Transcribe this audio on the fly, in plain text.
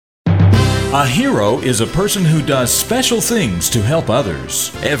A hero is a person who does special things to help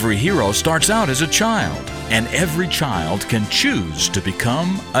others. Every hero starts out as a child, and every child can choose to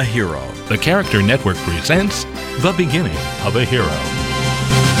become a hero. The Character Network presents The Beginning of a Hero.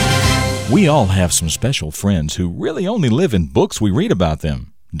 We all have some special friends who really only live in books we read about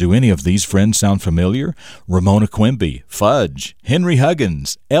them. Do any of these friends sound familiar? Ramona Quimby, Fudge, Henry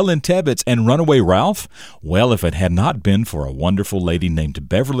Huggins, Ellen Tebbets, and Runaway Ralph? Well, if it had not been for a wonderful lady named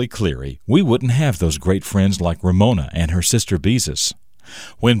Beverly Cleary, we wouldn't have those great friends like Ramona and her sister Beezus.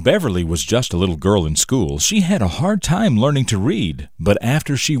 When Beverly was just a little girl in school, she had a hard time learning to read, but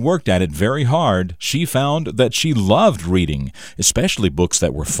after she worked at it very hard, she found that she loved reading, especially books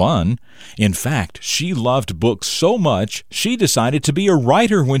that were fun. In fact, she loved books so much, she decided to be a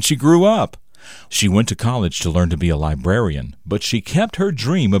writer when she grew up. She went to college to learn to be a librarian, but she kept her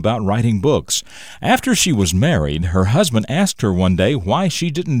dream about writing books. After she was married, her husband asked her one day why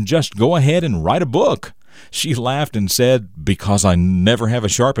she didn't just go ahead and write a book. She laughed and said, "Because I never have a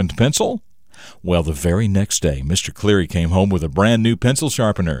sharpened pencil?" Well, the very next day, Mr. Cleary came home with a brand new pencil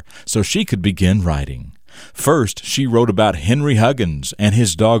sharpener so she could begin writing. First, she wrote about Henry Huggins and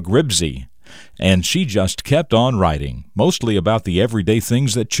his dog Ribsy, and she just kept on writing, mostly about the everyday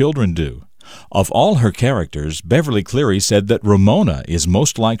things that children do. Of all her characters, Beverly Cleary said that Ramona is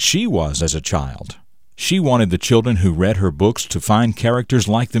most like she was as a child. She wanted the children who read her books to find characters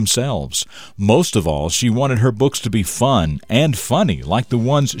like themselves. Most of all, she wanted her books to be fun and funny, like the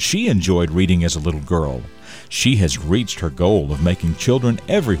ones she enjoyed reading as a little girl. She has reached her goal of making children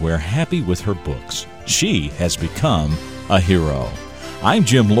everywhere happy with her books. She has become a hero. I'm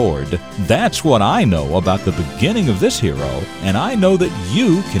Jim Lord. That's what I know about the beginning of this hero, and I know that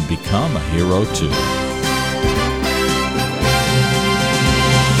you can become a hero too.